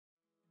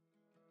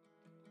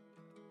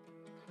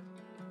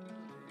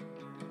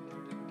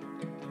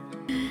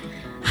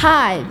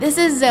Hi, this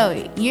is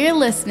Zoe. You're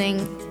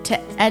listening to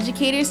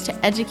Educators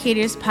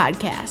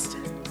podcast.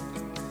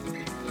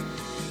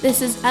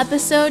 This is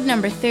episode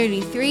number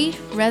 33,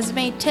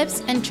 Resume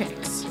Tips and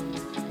Tricks.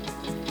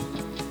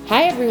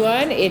 Hi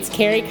everyone, it's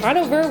Carrie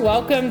Conover.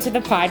 Welcome to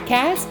the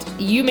podcast.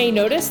 You may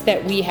notice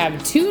that we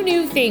have two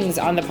new things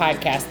on the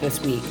podcast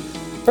this week.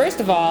 First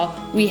of all,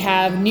 we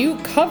have new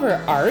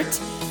cover art.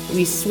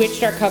 We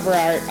switched our cover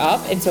art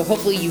up, and so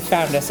hopefully you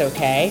found us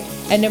okay.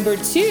 And number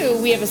two,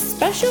 we have a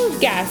special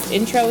guest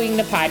introing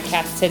the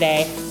podcast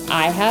today.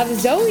 I have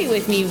Zoe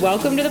with me.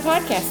 Welcome to the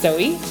podcast,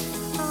 Zoe.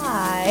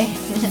 Hi.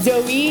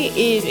 Zoe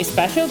is a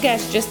special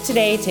guest just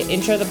today to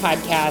intro the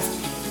podcast,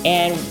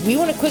 and we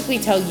want to quickly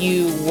tell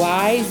you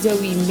why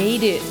Zoe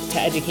made it to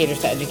Educators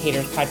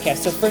podcast.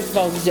 So first of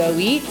all,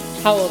 Zoe,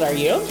 how old are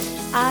you?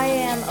 I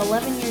am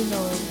 11 years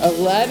old.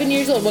 11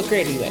 years old. What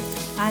grade are you in?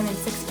 I'm in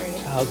 6th grade.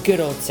 Oh, good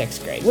old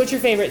 6th grade. What's your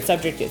favorite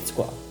subject at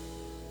school?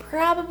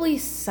 Probably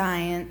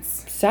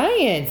science.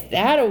 Science.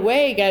 That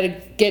away. Got to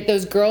get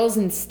those girls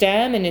in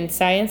STEM and in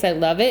science. I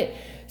love it.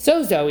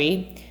 So,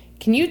 Zoe,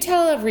 can you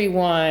tell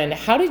everyone,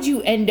 how did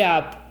you end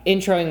up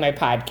introing my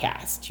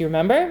podcast? Do you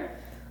remember?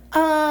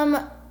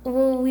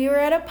 Well, we were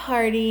at a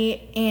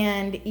party,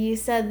 and you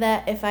said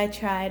that if I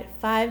tried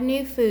 5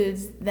 new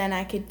foods, then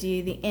I could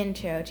do the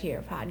intro to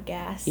your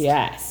podcast.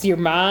 Yes. Your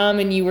mom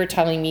and you were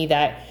telling me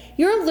that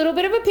you're a little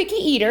bit of a picky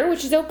eater,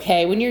 which is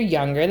okay when you're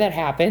younger. That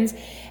happens.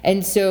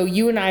 And so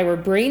you and I were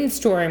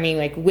brainstorming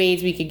like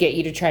ways we could get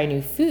you to try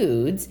new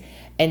foods.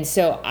 And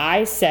so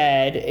I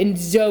said, and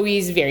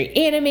Zoe's very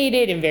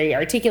animated and very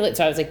articulate.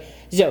 So I was like,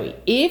 Zoe,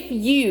 if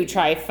you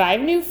try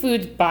 5 new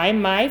foods by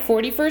my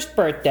 41st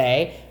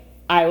birthday,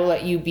 I will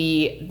let you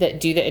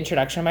do the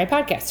introduction of my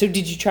podcast. So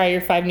did you try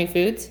your 5 new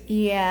foods?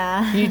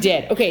 Yeah. You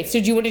did. Okay.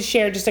 So do you want to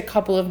share just a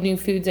couple of new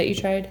foods that you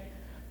tried?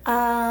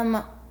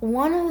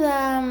 One of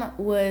them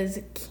was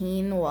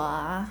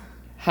quinoa.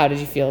 How did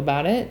you feel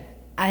about it?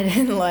 I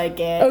didn't like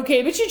it.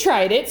 Okay, but you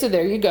tried it, so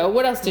there you go.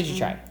 What else did you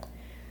try?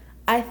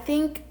 I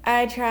think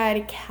I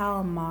tried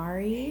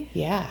calamari.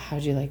 Yeah,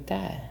 how'd you like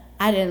that?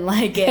 I didn't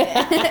like it.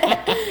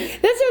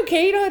 That's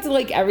okay. You don't have to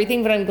like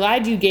everything, but I'm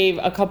glad you gave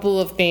a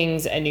couple of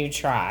things a new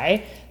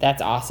try.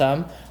 That's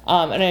awesome.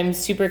 And I'm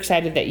super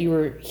excited that you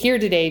were here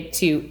today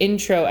to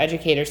intro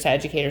Educators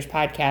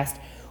podcast.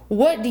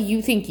 What do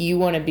you think you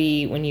want to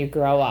be when you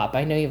grow up?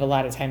 I know you have a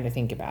lot of time to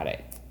think about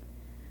it.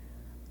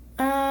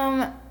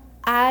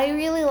 I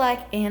really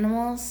like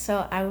animals,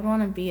 so I would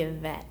want to be a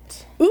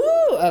vet.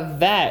 Ooh, a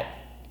vet.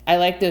 I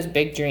like those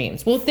big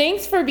dreams. Well,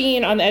 thanks for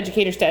being on the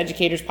Educators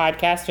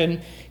podcast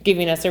and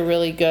giving us a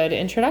really good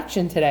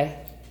introduction today.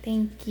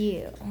 Thank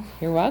you.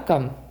 You're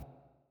welcome.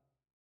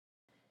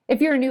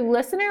 If you're a new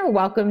listener,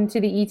 welcome to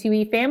the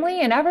E2E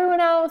family, and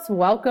everyone else,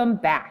 welcome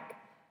back.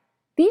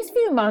 These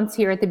few months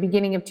here at the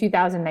beginning of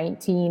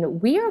 2019,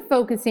 we are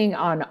focusing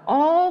on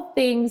all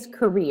things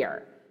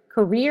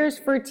careers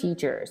for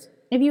teachers.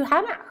 If you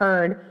haven't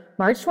heard,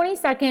 March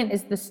 22nd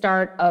is the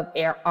start of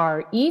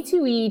our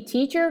E2E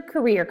Teacher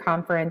Career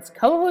Conference,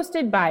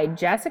 co-hosted by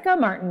Jessica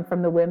Martin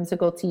from The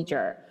Whimsical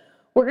Teacher.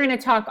 We're going to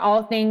talk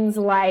all things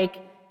like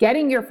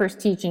getting your first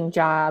teaching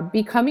job,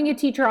 becoming a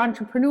teacher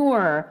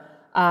entrepreneur,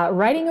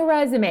 writing a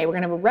resume. We're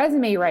going to have a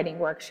resume writing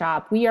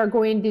workshop. We are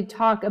going to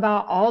talk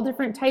about all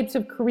different types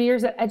of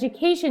careers at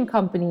education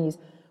companies.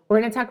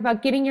 We're going to talk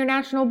about getting your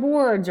national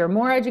boards or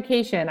more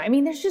education. I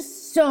mean, there's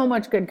just so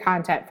much good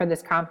content for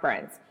this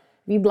conference.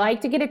 If you'd like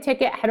to get a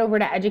ticket, head over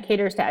to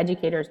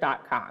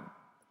educators.com.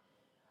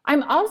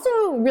 I'm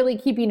also really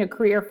keeping a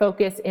career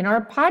focus in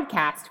our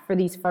podcast for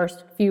these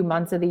first few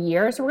months of the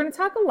year. So we're going to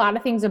talk a lot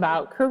of things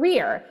about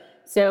career.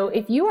 So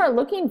if you are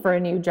looking for a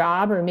new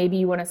job, or maybe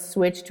you want to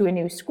switch to a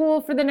new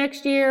school for the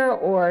next year,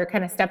 or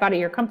kind of step out of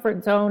your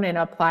comfort zone and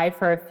apply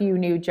for a few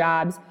new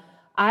jobs,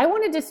 I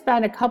wanted to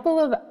spend a couple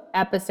of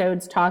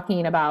episodes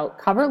talking about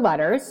cover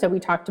letters. So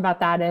we talked about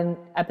that in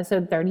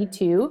episode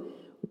 32.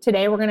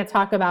 Today, we're going to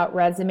talk about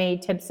resume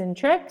tips and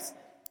tricks.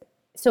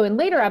 So in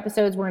later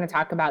episodes, we're going to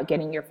talk about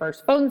getting your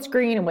first phone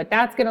screen and what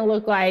that's going to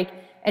look like,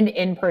 and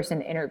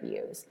in-person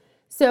interviews.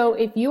 So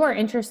if you are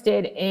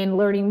interested in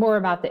learning more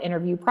about the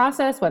interview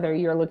process, whether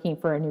you're looking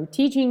for a new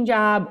teaching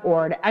job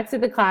or to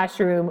exit the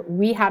classroom,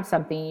 we have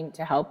something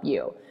to help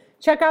you.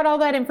 Check out all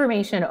that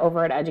information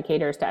over at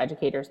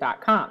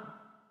educators.com.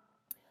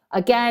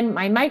 Again,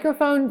 my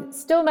microphone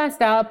still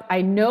messed up.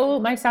 I know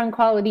my sound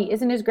quality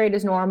isn't as great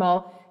as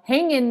normal.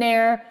 Hang in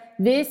there.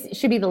 This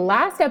should be the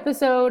last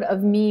episode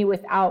of me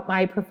without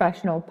my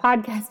professional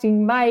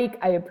podcasting mic.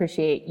 I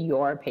appreciate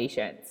your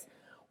patience.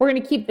 We're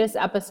going to keep this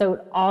episode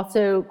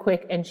also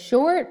quick and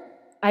short.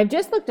 I've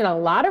just looked at a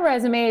lot of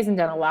resumes and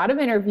done a lot of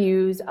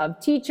interviews of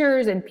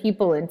teachers and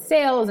people in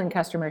sales and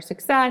customer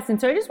success. And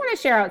so I just want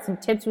to share out some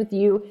tips with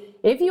you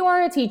if you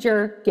are a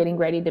teacher getting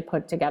ready to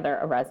put together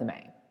a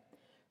resume.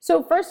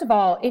 So first of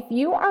all, if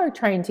you are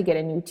trying to get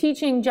a new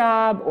teaching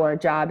job or a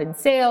job in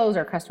sales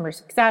or customer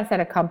success at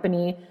a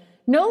company,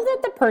 know that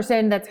the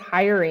person that's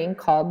hiring,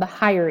 called the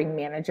hiring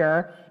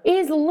manager,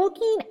 is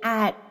looking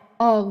at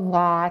a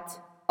lot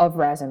of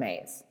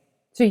resumes.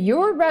 So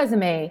your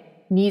resume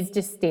needs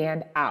to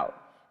stand out.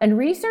 And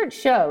research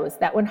shows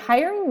that when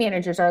hiring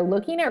managers are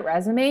looking at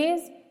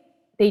resumes,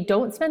 they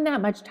don't spend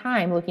that much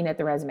time looking at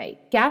the resume.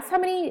 Guess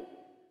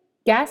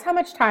how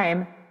much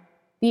time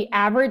the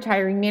average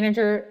hiring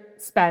manager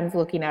spends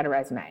looking at a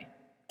resume.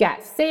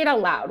 Guess, say it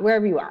out loud,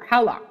 wherever you are.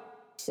 How long?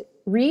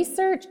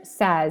 Research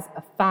says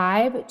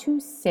 5 to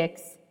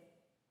 6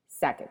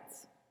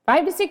 seconds.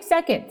 5 to 6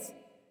 seconds.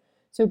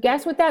 So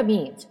guess what that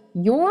means?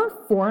 Your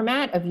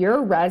format of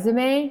your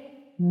resume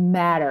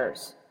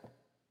matters.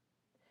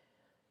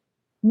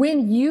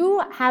 When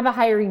you have a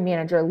hiring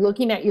manager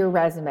looking at your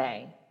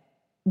resume,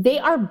 they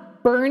are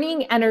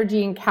burning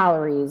energy and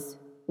calories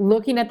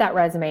looking at that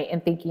resume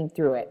and thinking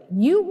through it.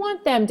 You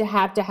want them to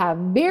have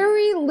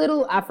very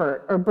little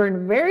effort or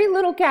burn very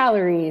little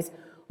calories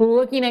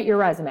looking at your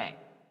resume.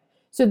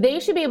 So they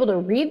should be able to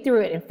read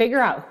through it and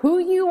figure out who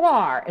you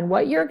are and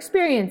what your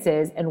experience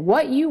is and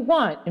what you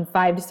want in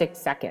 5 to 6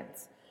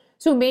 seconds.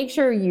 So make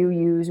sure you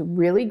use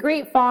really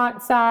great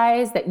font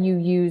size, that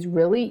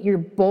you're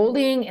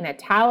bolding and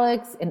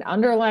italics and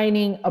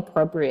underlining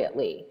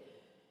appropriately.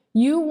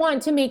 You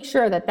want to make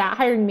sure that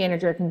hiring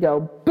manager can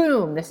go,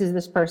 boom, this is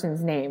this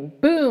person's name.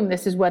 Boom,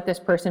 this is what this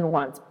person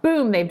wants.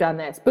 Boom, they've done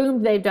this.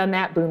 Boom, they've done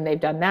that. Boom, they've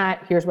done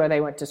that. Here's where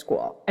they went to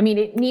school. I mean,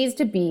 it needs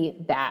to be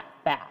that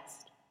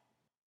fast.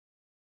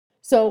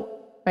 So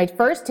my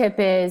first tip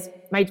is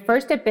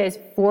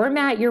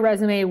format your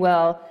resume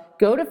well.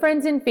 Go to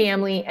friends and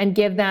family and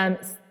give them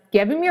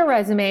your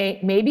resume,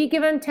 maybe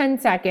give them 10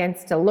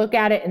 seconds to look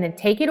at it and then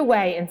take it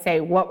away and say,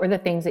 what were the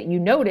things that you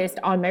noticed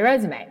on my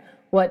resume?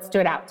 What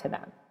stood out to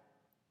them?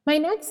 My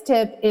next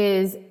tip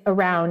is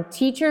around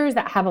teachers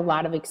that have a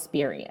lot of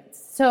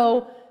experience.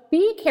 So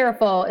be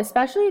careful,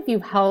 especially if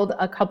you've held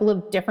a couple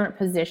of different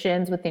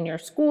positions within your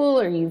school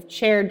or you've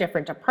chaired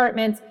different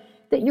departments,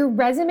 that your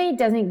resume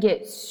doesn't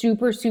get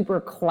super,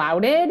 super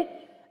clouded.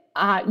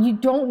 You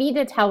don't need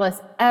to tell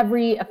us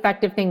every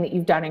effective thing that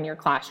you've done in your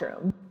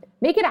classroom.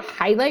 Make it a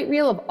highlight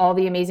reel of all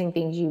the amazing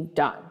things you've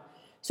done.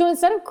 So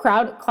instead of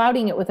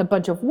clouding it with a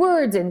bunch of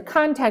words and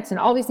context and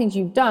all these things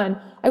you've done,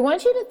 I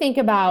want you to think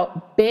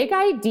about big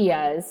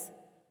ideas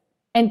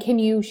and can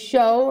you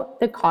show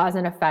the cause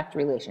and effect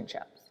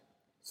relationships?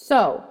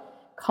 So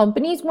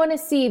companies want to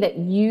see that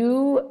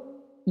you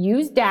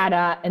use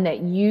data and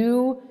that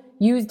you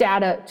use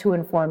data to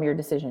inform your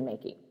decision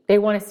making. They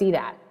want to see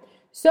that.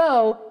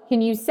 So can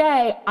you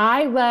say,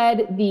 I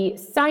led the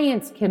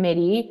science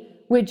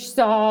committee, which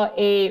saw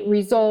a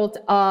result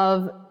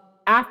of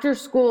after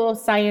school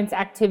science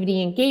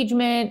activity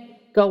engagement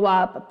go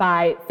up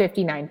by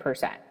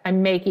 59%.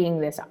 I'm making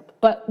this up.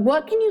 But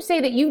what can you say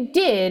that you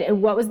did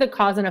and what was the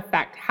cause and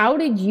effect? How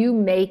did you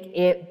make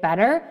it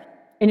better?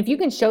 And if you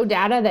can show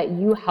data that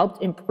you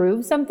helped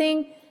improve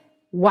something,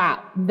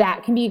 wow,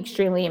 that can be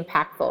extremely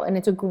impactful. And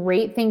it's a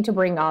great thing to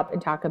bring up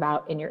and talk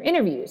about in your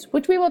interviews,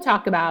 which we will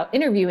talk about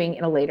interviewing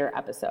in a later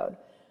episode.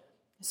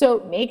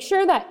 So make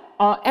sure that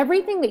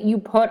everything that you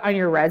put on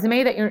your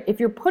resume, if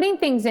you're putting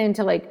things in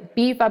to like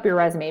beef up your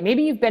resume,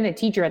 maybe you've been a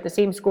teacher at the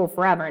same school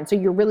forever, and so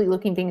you're really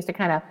looking things to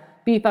kind of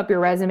beef up your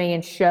resume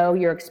and show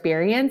your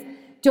experience.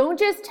 Don't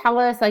just tell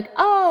us like,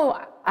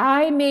 oh,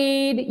 I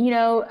made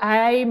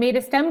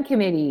a STEM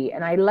committee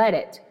and I led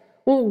it.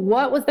 Well,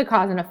 what was the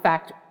cause and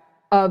effect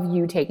of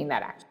you taking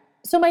that action?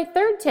 So my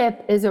third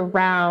tip is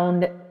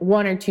around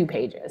 1 or 2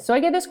 pages. So I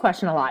get this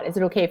question a lot. Is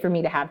it okay for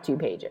me to have 2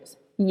 pages?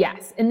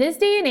 Yes. In this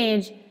day and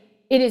age,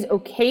 it is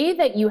okay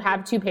that you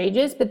have 2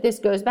 pages, but this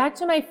goes back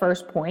to my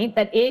first point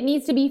that it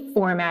needs to be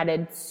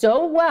formatted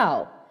so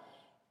well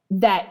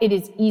that it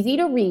is easy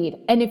to read.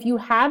 And if you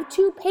have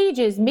 2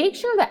 pages, make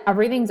sure that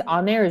everything's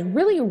on there is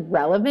really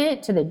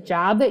relevant to the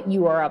job that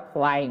you are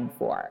applying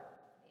for.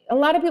 A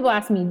lot of people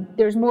ask me,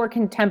 there's more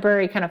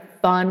contemporary kind of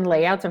fun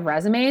layouts of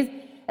resumes,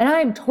 and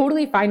I'm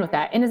totally fine with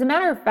that. And as a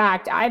matter of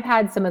fact, I've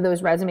had some of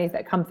those resumes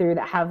that come through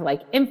that have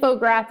like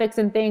infographics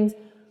and things.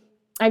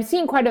 I've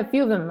seen quite a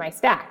few of them in my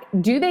stack.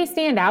 Do they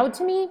stand out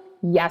to me?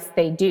 Yes,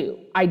 they do.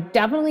 I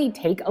definitely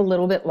take a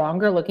little bit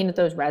longer looking at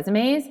those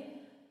resumes,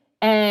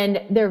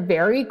 and they're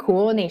very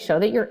cool and they show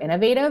that you're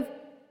innovative.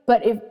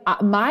 But if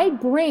my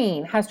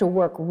brain has to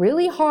work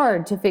really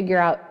hard to figure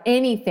out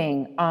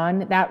anything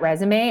on that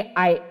resume,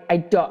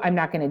 I'm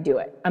not going to do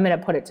it. I'm going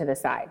to put it to the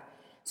side.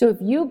 So if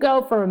you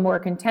go for a more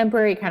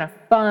contemporary kind of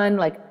fun,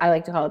 like I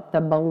like to call it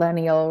the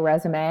millennial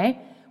resume,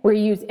 where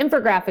you use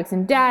infographics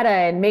and data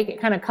and make it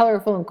kind of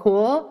colorful and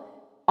cool,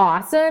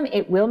 awesome.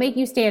 It will make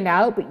you stand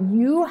out, but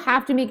you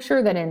have to make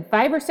sure that in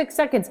 5 or 6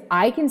 seconds,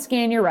 I can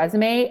scan your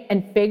resume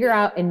and figure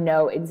out and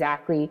know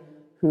exactly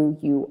who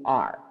you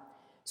are.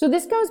 So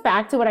this goes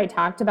back to what I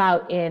talked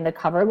about in the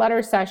cover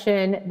letter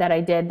session that I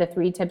did, the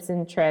 3 tips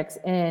and tricks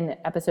in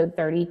episode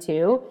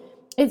 32,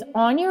 is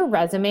on your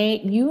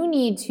resume, you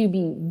need to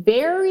be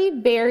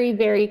very, very,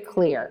 very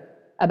clear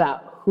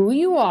about who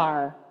you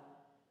are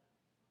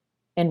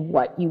and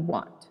what you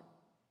want.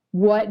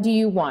 What do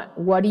you want?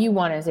 What do you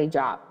want as a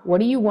job? What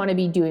do you want to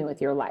be doing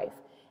with your life?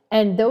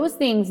 And those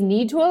things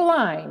need to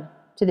align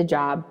to the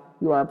job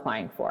you are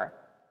applying for.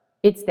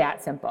 It's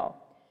that simple.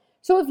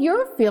 So if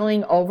you're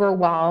feeling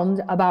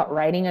overwhelmed about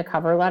writing a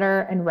cover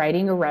letter and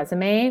writing a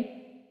resume,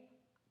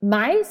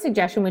 my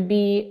suggestion would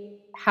be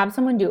have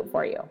someone do it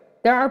for you.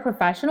 There are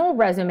professional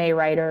resume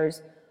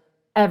writers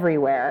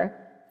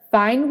everywhere.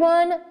 Find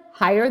one,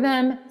 hire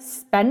them,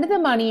 spend the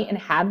money and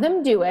have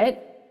them do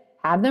it.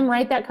 Have them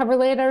write that cover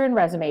letter and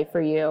resume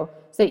for you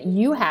so that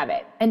you have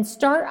it, and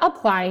start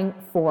applying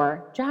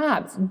for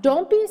jobs.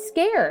 Don't be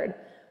scared.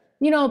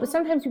 But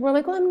sometimes people are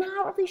like, well, I'm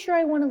not really sure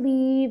I want to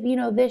leave,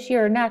 this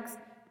year or next.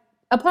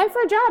 Apply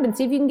for a job and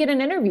see if you can get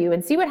an interview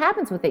and see what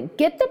happens with it.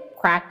 Get the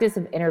practice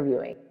of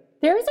interviewing.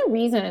 There is a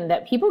reason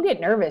that people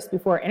get nervous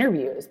before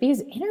interviews,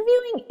 because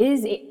interviewing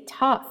is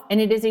tough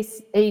and it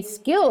is a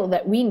skill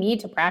that we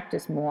need to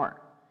practice more.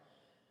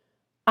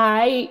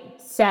 I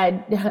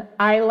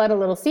let a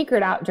little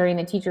secret out during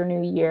the Teacher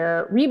New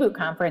Year Reboot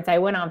Conference. I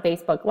went on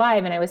Facebook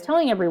Live and I was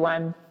telling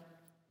everyone,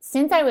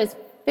 since I was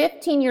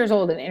 15 years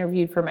old and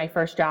interviewed for my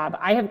first job,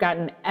 I've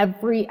gotten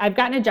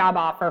a job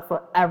offer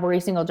for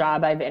every single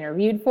job I've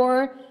interviewed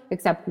for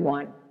except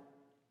one.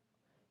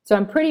 So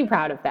I'm pretty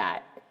proud of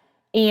that.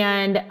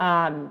 And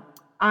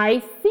I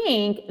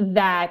think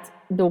that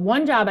the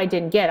one job I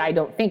didn't get,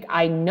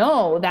 I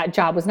know that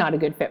job was not a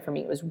good fit for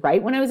me. It was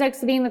right when I was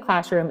exiting the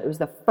classroom. It was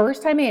the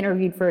first time I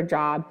interviewed for a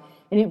job,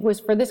 and it was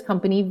for this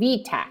company,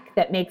 VTech,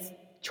 that makes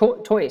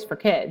toys for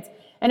kids.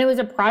 And it was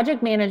a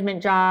project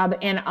management job,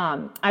 and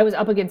I was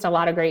up against a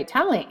lot of great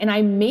talent, and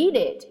I made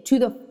it to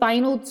the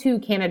final 2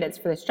 candidates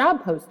for this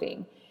job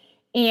posting.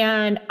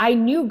 And I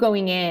knew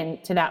going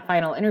into that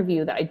final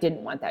interview that I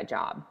didn't want that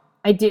job.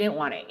 I didn't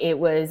want it. It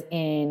was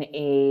in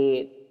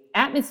a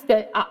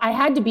atmosphere. I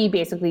had to be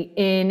basically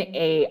in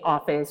a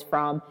office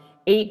from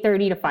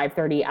 8:30 to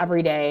 5:30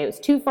 every day. It was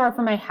too far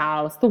from my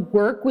house. The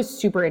work was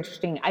super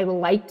interesting. I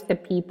liked the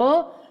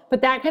people,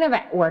 but that kind of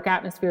work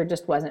atmosphere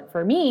just wasn't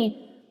for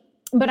me.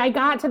 But I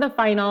got to the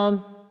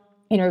final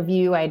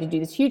interview. I had to do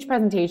this huge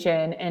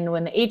presentation. And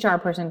when the HR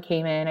person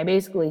came in, I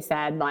basically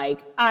said,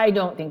 I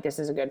don't think this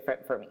is a good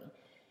fit for me.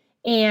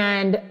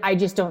 And I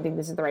just don't think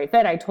this is the right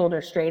fit. I told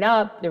her straight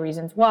up the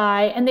reasons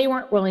why, and they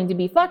weren't willing to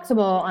be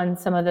flexible on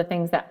some of the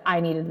things that I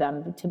needed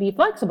them to be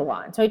flexible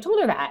on. So I told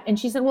her that, and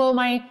she said, well,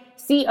 my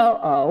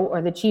COO,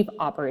 or the Chief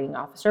Operating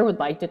Officer, would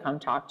like to come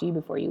talk to you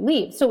before you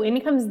leave. So in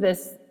comes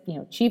this,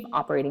 Chief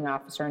Operating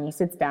Officer, and he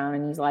sits down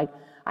and he's like,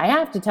 I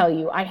have to tell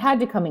you, I had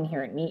to come in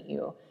here and meet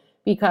you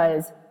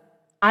because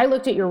I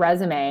looked at your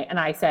resume and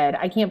I said,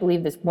 I can't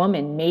believe this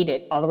woman made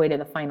it all the way to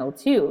the final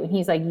 2. And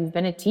he's like, you've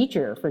been a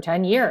teacher for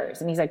 10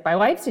 years. And he's like, my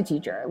wife's a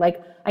teacher.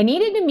 I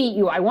needed to meet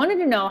you. I wanted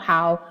to know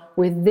how,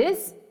 with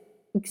this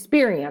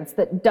experience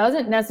that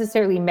doesn't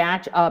necessarily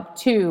match up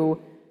to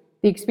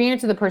the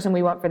experience of the person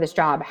we want for this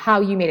job, how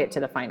you made it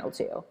to the final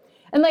 2.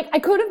 And I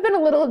could have been a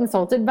little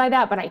insulted by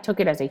that, but I took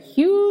it as a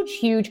huge,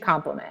 huge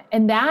compliment.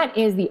 And that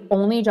is the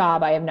only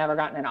job I have never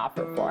gotten an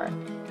offer for.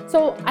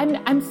 So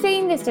I'm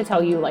saying this to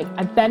tell you,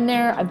 I've been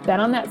there. I've been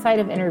on that side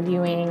of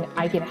interviewing.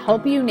 I can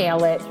help you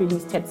nail it through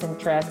these tips and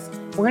tricks.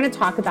 We're going to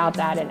talk about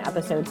that in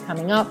episodes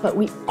coming up, but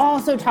we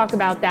also talk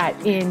about that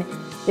in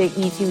the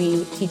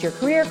E2E Teacher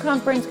Career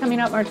Conference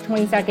coming up March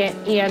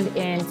 22nd and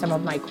in some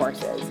of my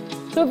courses.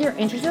 So if you're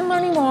interested in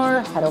learning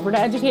more, head over to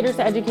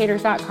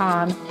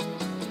educatorstoeducators.com.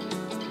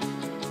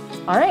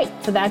 All right,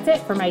 so that's it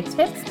for my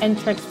tips and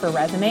tricks for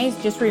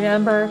resumes. Just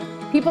remember,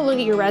 people look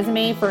at your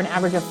resume for an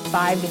average of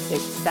 5 to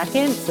 6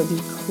 seconds, so be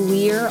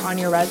clear on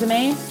your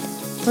resume.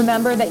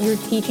 Remember that your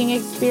teaching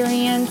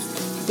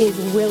experience is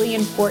really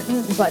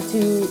important, but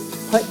to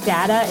put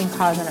data and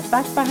cause and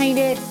effect behind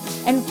it.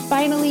 And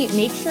finally,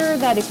 make sure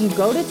that if you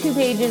go to 2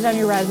 pages on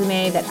your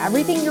resume, that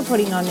everything you're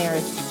putting on there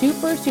is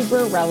super,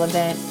 super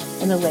relevant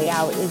and the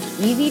layout is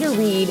easy to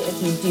read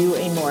if you do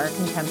a more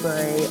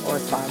contemporary or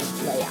fun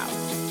layout.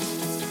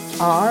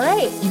 All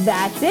right,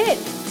 that's it.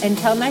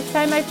 Until next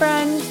time, my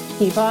friends,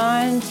 keep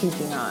on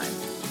teaching on.